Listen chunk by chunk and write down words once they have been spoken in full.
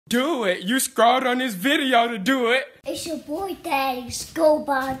Do it. You scrolled on this video to do it. It's your boy Tate. Go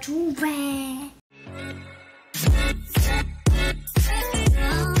by Joovier.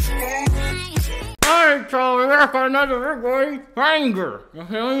 Alright, so we're back on another recording. Banger.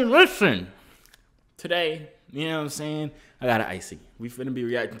 Okay, listen. Today, you know what I'm saying? I got an icy. We finna be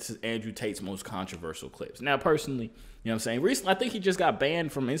reacting to Andrew Tate's most controversial clips. Now, personally, you know what I'm saying? Recently, I think he just got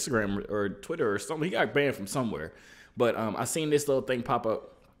banned from Instagram or Twitter or something. He got banned from somewhere. But I seen this little thing pop up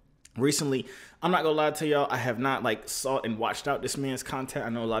recently. I'm not gonna lie to y'all, I have not sought and watched out this man's content. I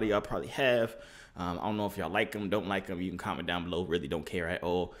know a lot of y'all probably have. I don't know if y'all like him, don't like him. You can comment down below. Really don't care at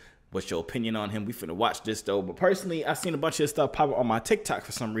all. What's your opinion on him? We finna watch this though. But personally, I seen a bunch of stuff pop up on my TikTok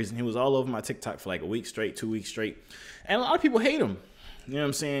for some reason. He was all over my TikTok for like a week straight, 2 weeks straight. And a lot of people hate him. You know what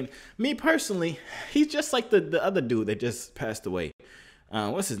I'm saying? Me personally, he's just like the other dude that just passed away.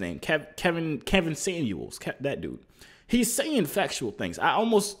 What's his name? Kevin Samuels, that dude. He's saying factual things. I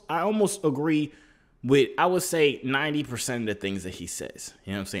almost agree with, I would say, 90% of the things that he says.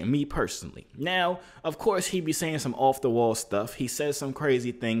 You know what I'm saying? Me personally. Now, of course, he be saying some off-the-wall stuff. He says some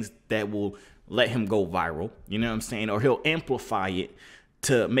crazy things that will let him go viral. You know what I'm saying? Or he'll amplify it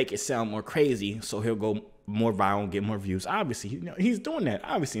to make it sound more crazy, so he'll go more viral and get more views. Obviously, you know, he's doing that.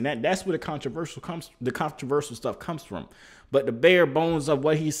 Obviously, that's where the controversial stuff comes from. But the bare bones of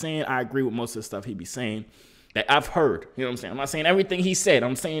what he's saying, I agree with most of the stuff he be saying that I've heard. You know what I'm saying? I'm not saying everything he said.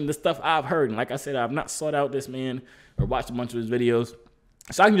 I'm saying the stuff I've heard. And like I said, I've not sought out this man or watched a bunch of his videos.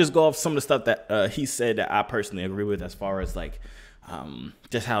 So I can just go off some of the stuff that he said that I personally agree with, as far as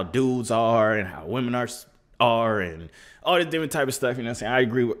just how dudes are and how women are and all this different type of stuff. You know what I'm saying? I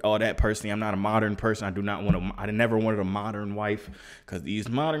agree with all that personally. I'm not a modern person. I never wanted a modern wife, because these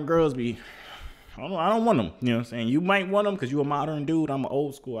modern girls be, I don't want them. You know what I'm saying? You might want them because you're a modern dude. I'm an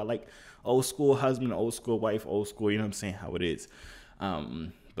old school. I like old school husband, old school wife, old school, you know what I'm saying, how it is.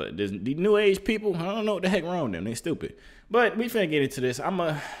 But these new age people, I don't know what the heck wrong with them. They stupid. But we finna get into this.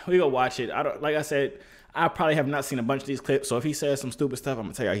 We gonna watch it. Like I said, I probably have not seen a bunch of these clips. So if he says some stupid stuff, I'm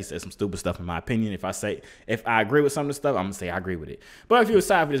gonna tell you he says some stupid stuff in my opinion. If I agree with some of the stuff, I'm gonna say I agree with it. But if you're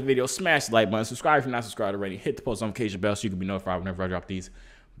excited for this video, smash the like button, subscribe if you're not subscribed already, hit the post notification bell so you can be notified whenever I drop these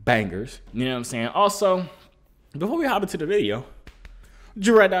bangers. You know what I'm saying? Also, before we hop into the video,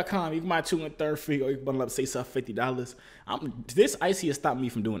 Joovier.com, you can buy 2 and 3 free, or you can bundle up, say stuff $50. This icy has stopped me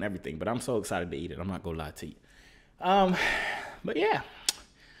from doing everything, but I'm so excited to eat it. I'm not gonna lie to you. But yeah,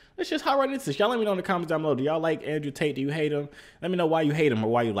 let's just hop right into this. Y'all let me know in the comments down below. Do y'all like Andrew Tate? Do you hate him? Let me know why you hate him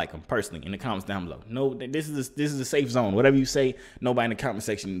or why you like him personally in the comments down below. No, this is a safe zone. Whatever you say, nobody in the comment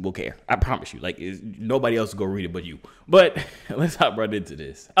section will care. I promise you. Nobody else will go read it but you. But let's hop right into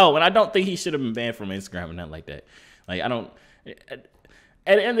this. Oh, and I don't think he should have been banned from Instagram or nothing like that.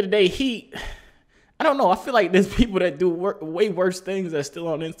 At the end of the day, I don't know. I feel like there's people that do way worse things that's still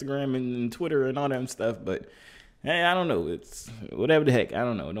on Instagram and Twitter and all that stuff. But hey, I don't know. It's whatever the heck. I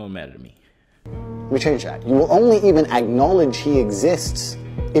don't know. It don't matter to me. Let me change that. You will only even acknowledge he exists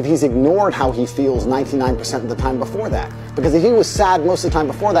if he's ignored how he feels 99% of the time before that. Because if he was sad most of the time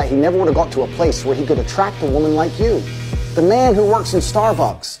before that, he never would have got to a place where he could attract a woman like you. The man who works in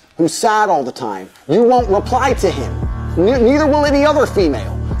Starbucks, who's sad all the time, you won't reply to him. Neither will any other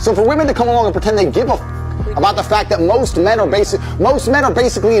female. So for women to come along and pretend they give a about the fact that most men are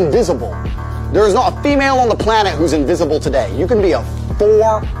basically invisible. There is not a female on the planet who's invisible today. You can be a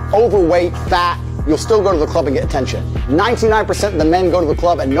 4, overweight, fat, you'll still go to the club and get attention. 99% of the men go to the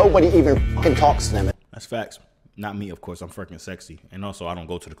club and nobody even fucking talks to them. That's facts. Not me, of course. I'm freaking sexy. And also, I don't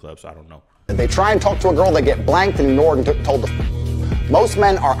go to the club, so I don't know. If they try and talk to a girl, they get blanked and ignored and told to most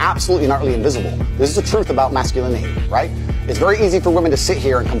men are absolutely and utterly invisible. This is the truth about masculinity, right? It's very easy for women to sit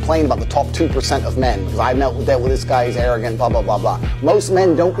here and complain about the top 2% of men, because I dealt with this guy, he's arrogant, blah, blah, blah, blah. Most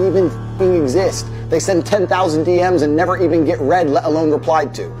men don't even exist. They send 10,000 DMs and never even get read, let alone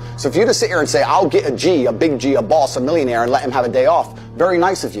replied to. So if you just sit here and say, I'll get a G, a big G, a boss, a millionaire, and let him have a day off, very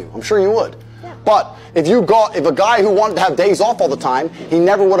nice of you. I'm sure you would. But if a guy who wanted to have days off all the time, he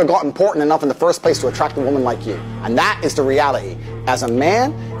never would have got important enough in the first place to attract a woman like you. And that is the reality. As a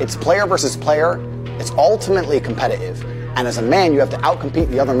man, it's player versus player. It's ultimately competitive. And as a man, you have to outcompete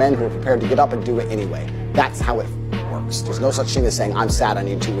the other men who are prepared to get up and do it anyway. That's how it works. There's no such thing as saying, I'm sad, I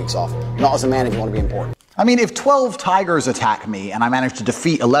need 2 weeks off. Not as a man if you want to be important. I mean, if 12 tigers attack me and I manage to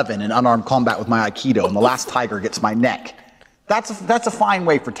defeat 11 in unarmed combat with my Aikido and the last tiger gets my neck, that's a fine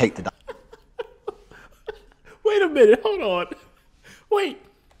way for Tate to die. Wait a minute, hold on. Wait.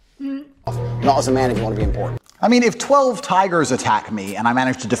 Not as a man if you want to be important. I mean, if 12 tigers attack me and I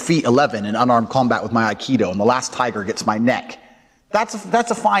manage to defeat 11 in unarmed combat with my Aikido and the last tiger gets my neck, that's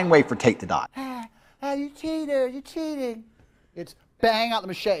a fine way for Tate to die. You cheated, you cheated. bang out the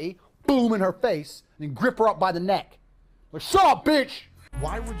machete, boom in her face, and then grip her up by the neck. Like, shut up, bitch!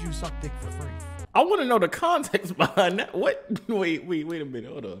 Why would you suck dick for free? I want to know the context behind that. What? Wait a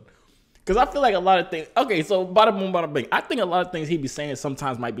minute. Hold on. Because I feel like a lot of things. Okay, so bada boom, bada bing. I think a lot of things he be saying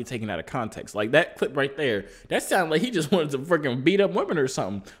sometimes might be taken out of context. Like that clip right there. That sounds like he just wanted to freaking beat up women or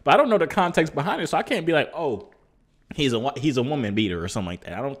something. But I don't know the context behind it, so I can't be like, oh, he's a woman beater or something like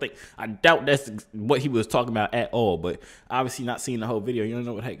that. I doubt that's what he was talking about at all. But obviously, not seeing the whole video, you don't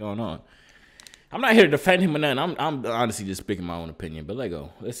know what the heck going on. I'm not here to defend him or nothing. I'm honestly just speaking my own opinion. But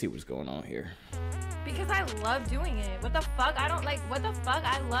let's see what's going on here. Because I love doing it. What the fuck? What the fuck?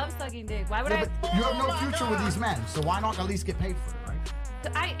 I love sucking dick. Why would You have no future with these men, so why not at least get paid for it,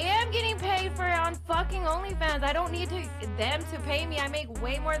 right? I am getting paid for it on fucking OnlyFans. I don't need them to pay me. I make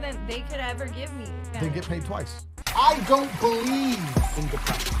way more than they could ever give me. They get paid twice. I don't believe in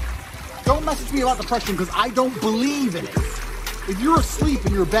depression. Don't message me about depression because I don't believe in it. If you're asleep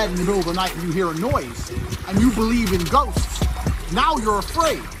in your bed in the middle of the night and you hear a noise and you believe in ghosts, now you're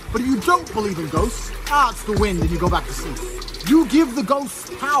afraid. But if you don't believe in ghosts, it's the wind and you go back to sleep. You give the ghosts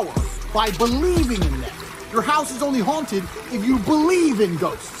power by believing in them. Your house is only haunted if you believe in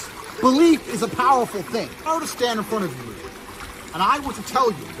ghosts. Belief is a powerful thing. If I were to stand in front of you and I were to tell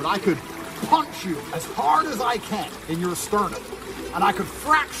you that I could punch you as hard as I can in your sternum and I could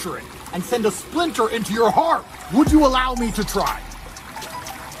fracture it and send a splinter into your heart, would you allow me to try?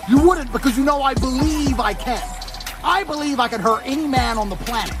 You wouldn't, because you know I believe I can. I believe I can hurt any man on the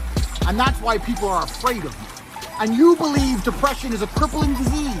planet, and that's why people are afraid of me. And you believe depression is a crippling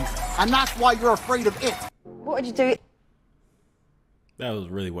disease, and that's why you're afraid of it. What would you do? That was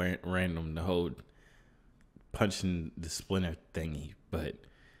really random, the whole punching the splinter thingy. But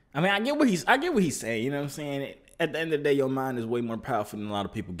I mean, I get what he's saying. You know what I'm saying? At the end of the day, your mind is way more powerful than a lot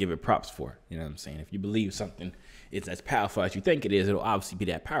of people give it props for. You know what I'm saying? If you believe something is as powerful as you think it is, it'll obviously be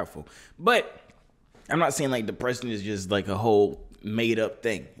that powerful. But I'm not saying like depression is just like a whole made up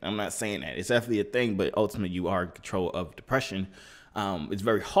thing. I'm not saying that. It's definitely a thing, but ultimately you are in control of depression. It's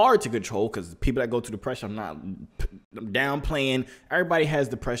very hard to control because the people that go through depression, I'm downplaying. Everybody has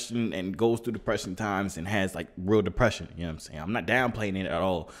depression and goes through depression times and has like real depression. You know what I'm saying? I'm not downplaying it at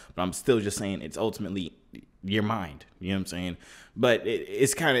all, but I'm still just saying it's ultimately your mind. You know what I'm saying? But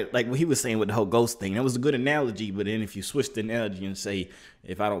it's kind of like what he was saying with the whole ghost thing. That was a good analogy, but then if you switch the analogy and say,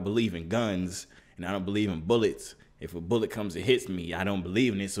 if I don't believe in guns and I don't believe in bullets, if a bullet comes and hits me, I don't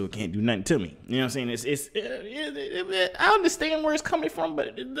believe in it, so it can't do nothing to me. You know what I'm saying? I understand where it's coming from,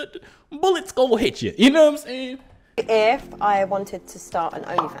 but the bullets go hit you. You know what I'm saying? If I wanted to start an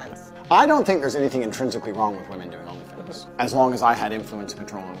OnlyFans. I don't think there's anything intrinsically wrong with women doing OnlyFans, as long as I had influence and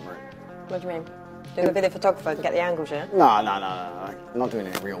control over it. What do you mean? Doing a video photographer and get the angles, yeah? No. I'm not doing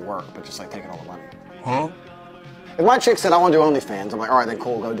any real work, but just like taking all the money. Huh? If my chick said, I want to do OnlyFans, I'm like, all right, then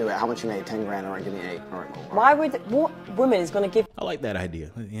cool, go do it. How much you made? 10 grand, all right, give me 8. All right, cool. What woman is going to give? I like that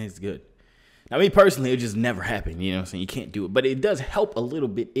idea. Yeah, it's good. Now, me personally, it just never happened. You know what I'm saying? You can't do it. But it does help a little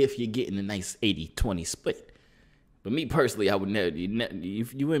bit if you're getting a nice 80-20 split. But me personally, I would never.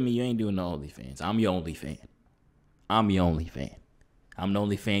 If you and me, you ain't doing no OnlyFans. I'm your only fan. I'm the only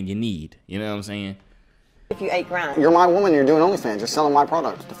fan you need. You know what I'm saying? If you 8 grand. You're my woman, you're doing OnlyFans. You're selling my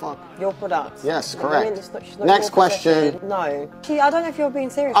product. What the fuck? Your product. Yes, The correct. woman she's not Next your question. possession. No. I don't know if you're being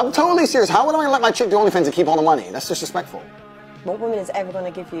serious. I'm totally serious. How would I let my chick do OnlyFans and keep all the money? That's disrespectful. What woman is ever going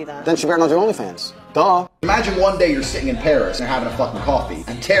to give you that? Then she better not do OnlyFans. Duh. Imagine one day you're sitting in Paris and having a fucking coffee,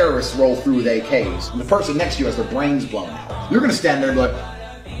 and terrorists roll through with AKs, and the person next to you has their brains blown out. You're gonna stand there and be like,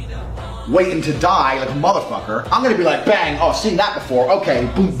 waiting to die like a motherfucker. I'm gonna be like, bang, oh, seen that before.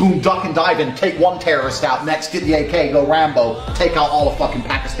 Okay, boom, boom, duck and dive in, take one terrorist out, next get the AK, go Rambo, take out all of fucking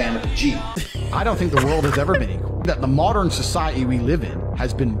Pakistan with a Jeep. I don't think the world has ever been equal. That the modern society we live in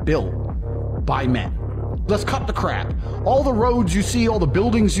has been built by men. Let's cut the crap. All the roads you see, all the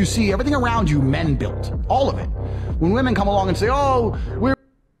buildings you see, everything around you, men built. All of it. When women come along and say, oh, we're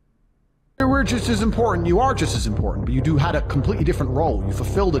just as important, you are just as important, but you had a completely different role. You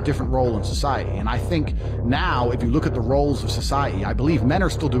fulfilled a different role in society. And I think now, if you look at the roles of society, I believe men are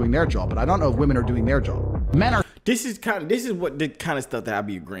still doing their job, but I don't know if women are doing their job. Men are. This is what the kind of stuff that I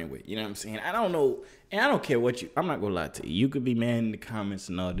be agreeing with. You know what I'm saying? I don't know, and I don't care what I'm not gonna lie to you. You could be man in the comments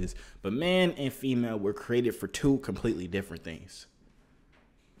and all this, but man and female were created for two completely different things.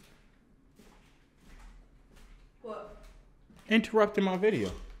 What? Interrupting my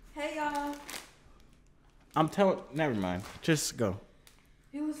video. Hey, y'all. I'm telling. Never mind. Just go.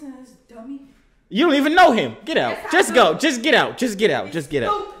 You listen to this dummy? You don't even know him. Get out. Just go. Just get out. Just get out. Just get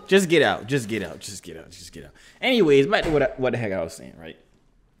out. Just get out. Just get out. Just get out. Just get out. Anyways, back to what the heck I was saying, right?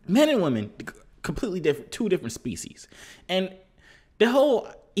 Men and women, completely different, two different species. And The whole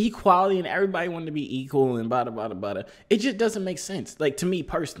equality and everybody wanting to be equal and blah, blah, blah, blah. It just doesn't make sense. Like, to me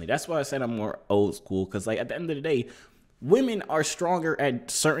personally, that's why I said I'm more old school. Because, like, at the end of the day, women are stronger at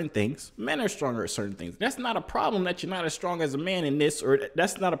certain things. Men are stronger at certain things. That's not a problem that you're not as strong as a man in this, or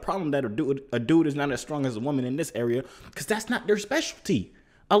that's not a problem that a dude is not as strong as a woman in this area, because that's not their specialty.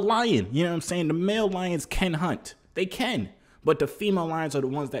 A lion, you know what I'm saying? The male lions can hunt. They can. But the female lions are the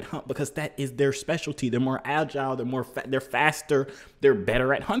ones that hunt because that is their specialty. They're more agile. They're faster. They're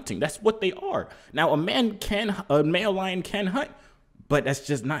better at hunting. That's what they are. Now, a male lion can hunt, but that's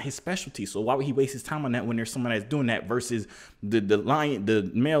just not his specialty. So why would he waste his time on that when there's someone that's doing that versus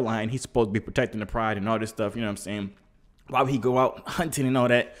the male lion? He's supposed to be protecting the pride and all this stuff. You know what I'm saying? Why would he go out hunting and all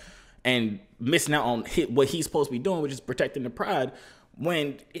that and missing out on what he's supposed to be doing, which is protecting the pride?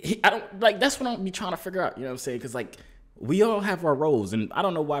 When that's what I'm be trying to figure out. You know what I'm saying? Because, like, we all have our roles, and I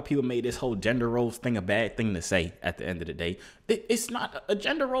don't know why people made this whole gender roles thing a bad thing to say at the end of the day. It's not a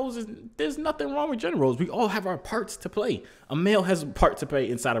gender roles. There's nothing wrong with gender roles. We all have our parts to play. A male has a part to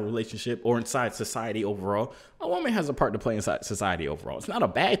play inside a relationship or inside society overall. A woman has a part to play inside society overall. It's not a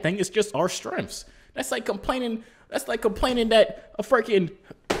bad thing. It's just our strengths. That's like complaining that a freaking,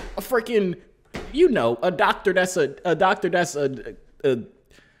 you know, a doctor that's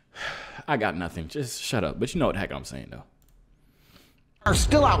I got nothing. Just shut up. But you know what the heck I'm saying, though. Are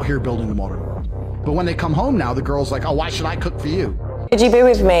still out here building the modern world. But when they come home now, the girl's like, oh, why should I cook for you? Would you be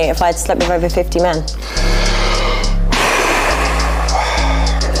with me if I'd slept with over 50 men?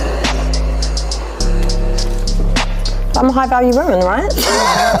 I'm a high value woman, right?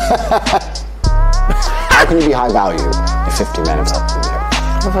 How can you be high value if 50 men have slept with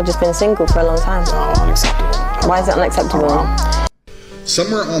you? If I've just been single for a long time. Oh, unacceptable. Why is it unacceptable?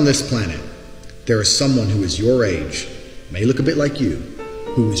 Somewhere on this planet, there is someone who is your age, may look a bit like you,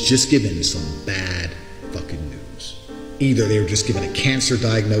 who was just given some bad fucking news. Either they were just given a cancer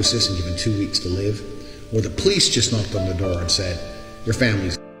diagnosis and given 2 weeks to live, or the police just knocked on the door and said, your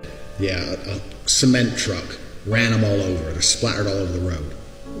family's dead. Yeah, a cement truck ran them all over. They're splattered all over the road.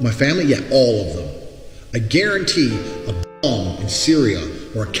 My family? Yeah, all of them. I guarantee a bomb in Syria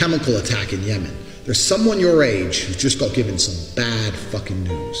or a chemical attack in Yemen. There's someone your age who's just got given some bad fucking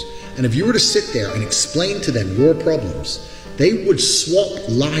news. And if you were to sit there and explain to them your problems, they would swap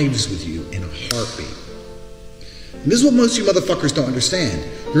lives with you in a heartbeat. And this is what most of you motherfuckers don't understand.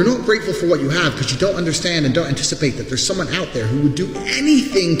 You're not grateful for what you have because you don't understand and don't anticipate that there's someone out there who would do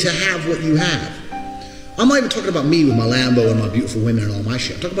anything to have what you have. I'm not even talking about me with my Lambo and my beautiful women and all my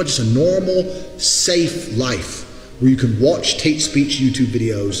shit. I'm talking about just a normal, safe life where you can watch Tate speech YouTube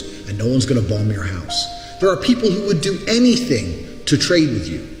videos and no one's gonna bomb your house. There are people who would do anything to trade with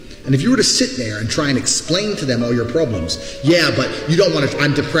you. And if you were to sit there and try and explain to them all your problems, yeah, but you don't want to,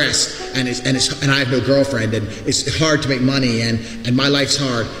 I'm depressed and I have no girlfriend and it's hard to make money and my life's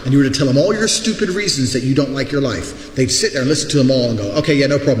hard, and you were to tell them all your stupid reasons that you don't like your life, they'd sit there and listen to them all and go, okay, yeah,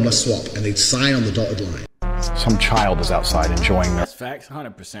 no problem, let's swap. And they'd sign on the dotted line. Some child is outside enjoying their... That's facts,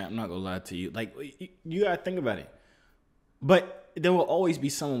 100%. I'm not gonna lie to you. Like, you gotta think about it. But there will always be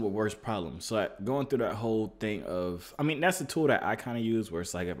someone with worse problems. So like, going through that whole thing of, I mean, that's the tool that I kind of use where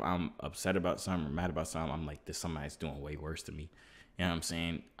it's like, if I'm upset about something or mad about something, I'm like, there's somebody that's doing way worse to me. You know what I'm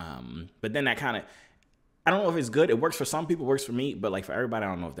saying? But then that kind of, I don't know if it's good. It works for some people, works for me, but like for everybody, I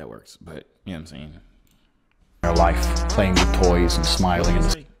don't know if that works. But you know what I'm saying? Their life, playing with toys and smiling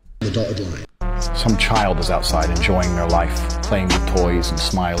in The dotted line. Some child is outside enjoying their life, playing with toys and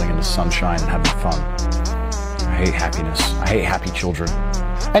smiling in the sunshine and having fun. I hate happiness. I hate happy children.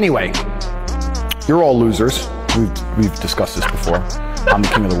 Anyway, you're all losers. We've discussed this before. I'm the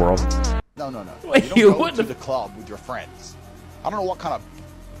king of the world. No. Wait, you don't go to the club with your friends. I don't know what kind of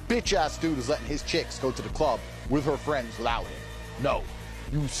bitch-ass dude is letting his chicks go to the club with her friends without him. No.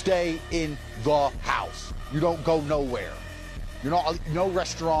 You stay in the house. You don't go nowhere. You're not, no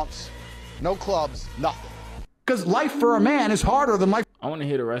restaurants, no clubs, nothing. Because life for a man is harder than life. I want to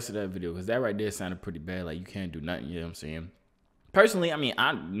hear the rest of that video because that right there sounded pretty bad. Like, you can't do nothing, you know what I'm saying? Personally, I mean,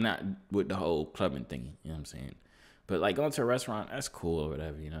 I'm not with the whole clubbing thingy, you know what I'm saying? But, like, going to a restaurant, that's cool or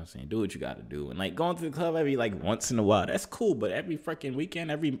whatever, you know what I'm saying? Do what you got to do. And, like, going to the club every, like, once in a while, that's cool. But every freaking weekend,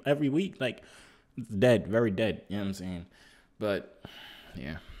 every week, like, it's dead, very dead, you know what I'm saying? But,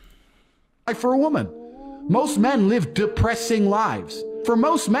 yeah. Life for a woman. Most men live depressing lives. For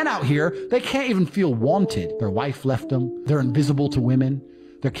most men out here, they can't even feel wanted. Their wife left them. They're invisible to women.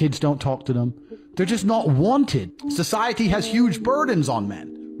 Their kids don't talk to them. They're just not wanted. Society has huge burdens on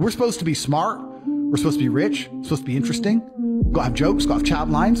men. We're supposed to be smart. We're supposed to be rich. We're supposed to be interesting. Gotta have jokes, gotta have chat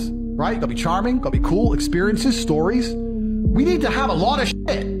lines, right? Gotta be charming, gotta be cool, experiences, stories. We need to have a lot of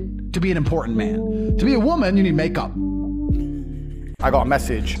shit to be an important man. To be a woman, you need makeup. I got a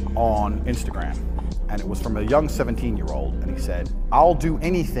message on Instagram, and it was from a young 17-year-old, and he said, "I'll do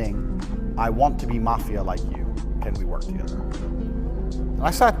anything. I want to be mafia like you. Can we work together?" And I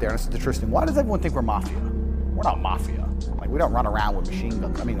sat there and I said to Tristan, "Why does everyone think we're mafia? We're not mafia. Like, we don't run around with machine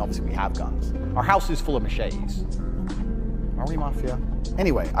guns. I mean, obviously we have guns. Our house is full of machetes. Are we mafia?"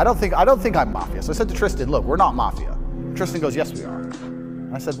 Anyway, I don't think I'm mafia. So I said to Tristan, "Look, we're not mafia." Tristan goes, "Yes, we are."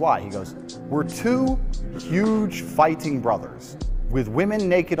 And I said, "Why?" He goes, "We're two huge fighting brothers with women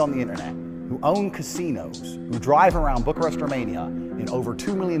naked on the internet, who own casinos, who drive around Bucharest, Romania in over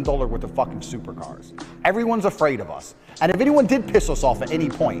 $2 million worth of fucking supercars. Everyone's afraid of us. And if anyone did piss us off at any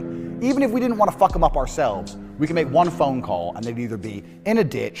point, even if we didn't want to fuck them up ourselves, we can make one phone call and they'd either be in a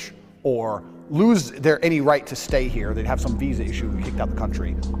ditch or lose their any right to stay here. They'd have some visa issue and be kicked out of the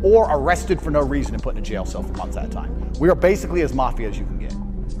country, or arrested for no reason and put in a jail cell for months at a time. We are basically as mafia as you can get."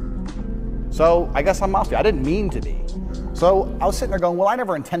 So I guess I'm mafia. I didn't mean to be. So I was sitting there going, well, I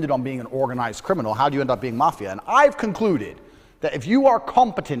never intended on being an organized criminal. How do you end up being mafia? And I've concluded that if you are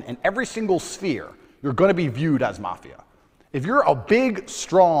competent in every single sphere, you're going to be viewed as mafia. If you're a big,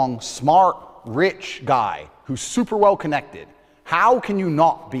 strong, smart, rich guy who's super well connected, how can you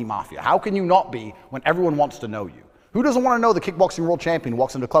not be mafia? How can you not be when everyone wants to know you? Who doesn't want to know the kickboxing world champion who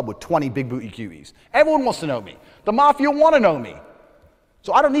walks into the club with 20 big booty cuties? Everyone wants to know me. The mafia want to know me.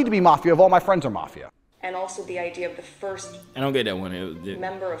 So I don't need to be mafia if all my friends are mafia. And also the idea of the first I don't get that one.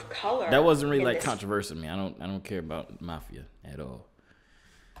 member of color. That wasn't really like controversial to me. I don't care about mafia at all.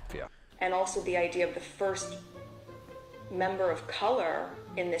 Yeah. And also the idea of the first member of color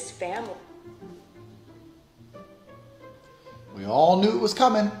in this family. We all knew it was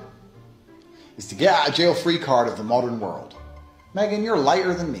coming. It's to get out of jail free card of the modern world. Megan, you're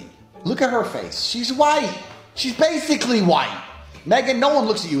lighter than me. Look at her face. She's white. She's basically white. Megan, no one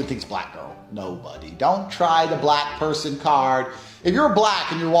looks at you and thinks black girl. Nobody. Don't try the black person card. If you're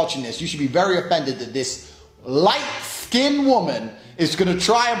black and you're watching this, you should be very offended that this light-skinned woman is going to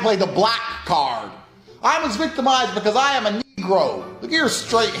try and play the black card. I'm as victimized because I am a Negro. Look at your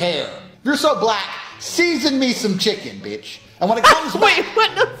straight hair. If you're so black, season me some chicken, bitch. And when it comes back... Wait,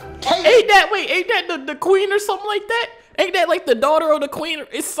 what the... Ain't that the queen or something like that? Ain't that like the daughter of the queen?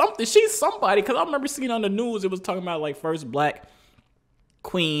 It's something. She's somebody. Because I remember seeing on the news, it was talking about like first black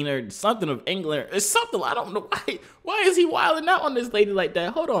queen or something of England. It's something. I don't know why. Why is he wilding out on this lady like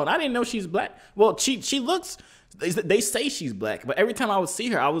that? Hold on. I didn't know she's black. Well, she looks... They say she's black. But every time I would see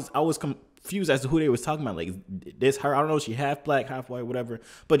her, I was confused as to who they was talking about. Like, this her, I don't know, she half black, half white, whatever.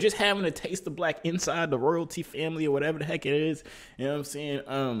 But just having a taste of black inside the royalty family or whatever the heck it is, you know what I'm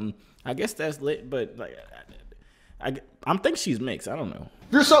saying? I guess that's lit, but like, I'm thinking she's mixed. I don't know.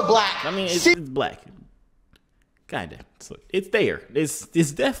 You're so black. I mean, it's black. Kinda. So it's there. It's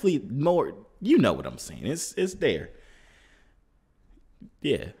definitely more. You know what I'm saying? It's there.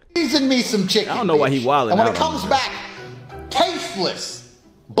 Yeah. Season me some chicken. I don't know why he wilding out. And when it comes back, tasteless,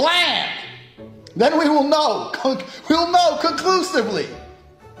 bland, then we will know. We'll know conclusively.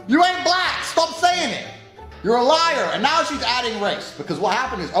 You ain't black. Stop saying it. You're a liar. And now she's adding race. Because what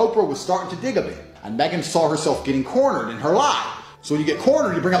happened is Oprah was starting to dig a bit. And Megan saw herself getting cornered in her lie. So when you get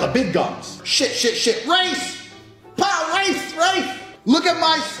cornered, you bring out the big guns. Shit. Race. Pow, race. Look at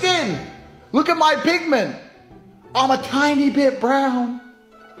my skin. Look at my pigment. I'm a tiny bit brown.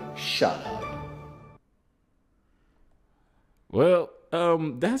 Shut up. Well,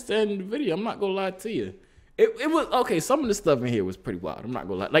 that's the end of the video. I'm not gonna lie to you. It was okay. Some of the stuff in here was pretty wild. I'm not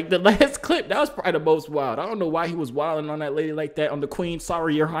gonna lie. Like the last clip, that was probably the most wild. I don't know why he was wilding on that lady like that, on the queen.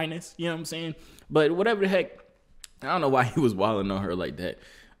 Sorry, your highness. You know what I'm saying? But whatever the heck, I don't know why he was wilding on her like that.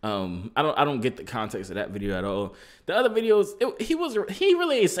 I don't get the context of that video at all. The other videos, he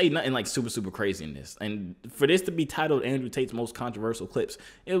really ain't say nothing like super crazy in this. And for this to be titled Andrew Tate's most controversial clips,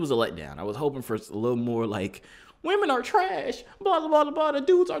 it was a letdown. I was hoping for a little more like, women are trash, blah blah blah blah. The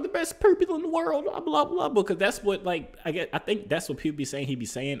dudes are the best people in the world, blah blah blah. Because that's what like I think that's what people be saying. He be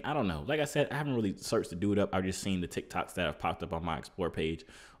saying. I don't know. Like I said, I haven't really searched the dude up. I've just seen the TikToks that have popped up on my Explore page,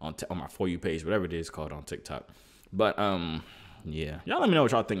 on my For You page, whatever it is called on TikTok. But yeah, y'all let me know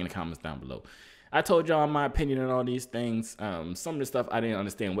what y'all think in the comments down below. I told y'all my opinion on all these things. Some of the stuff I didn't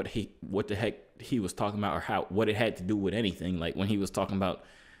understand what the heck he was talking about, or what it had to do with anything. Like when he was talking about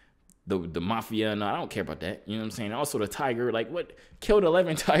the mafia, no, I don't care about that. You know what I'm saying? Also the tiger, like what killed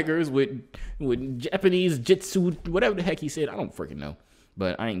 11 tigers with Japanese jitsu, whatever the heck he said. I don't freaking know.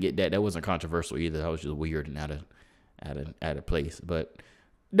 But I didn't get that. That wasn't controversial either. That was just weird and out of place. But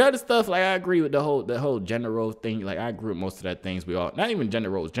the other stuff, like I agree with the whole gender role thing. Like I agree with most of that things. We all, not even gender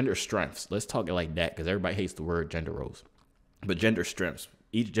roles, gender strengths. Let's talk it like that, because everybody hates the word gender roles. But gender strengths.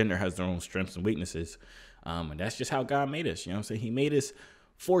 Each gender has their own strengths and weaknesses. And that's just how God made us. You know what I'm saying? He made us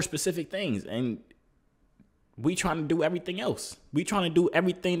for specific things. And we trying to do everything else. We trying to do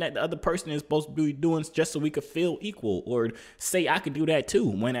everything that the other person is supposed to be doing just so we could feel equal or say I could do that too.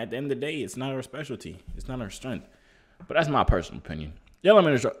 When at the end of the day, it's not our specialty. It's not our strength. But that's my personal opinion. Y'all let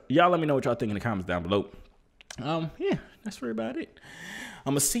me know what y'all think in the comments down below. Yeah, that's really about it.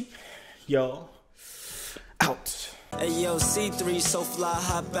 I'ma see y'all out. Hey yo, C3 so fly,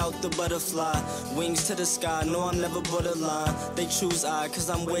 hop out the butterfly. Wings to the sky, no I'm never borderline. They choose I, cause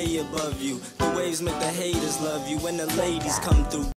I'm way above you. The waves make the haters love you when the ladies come through.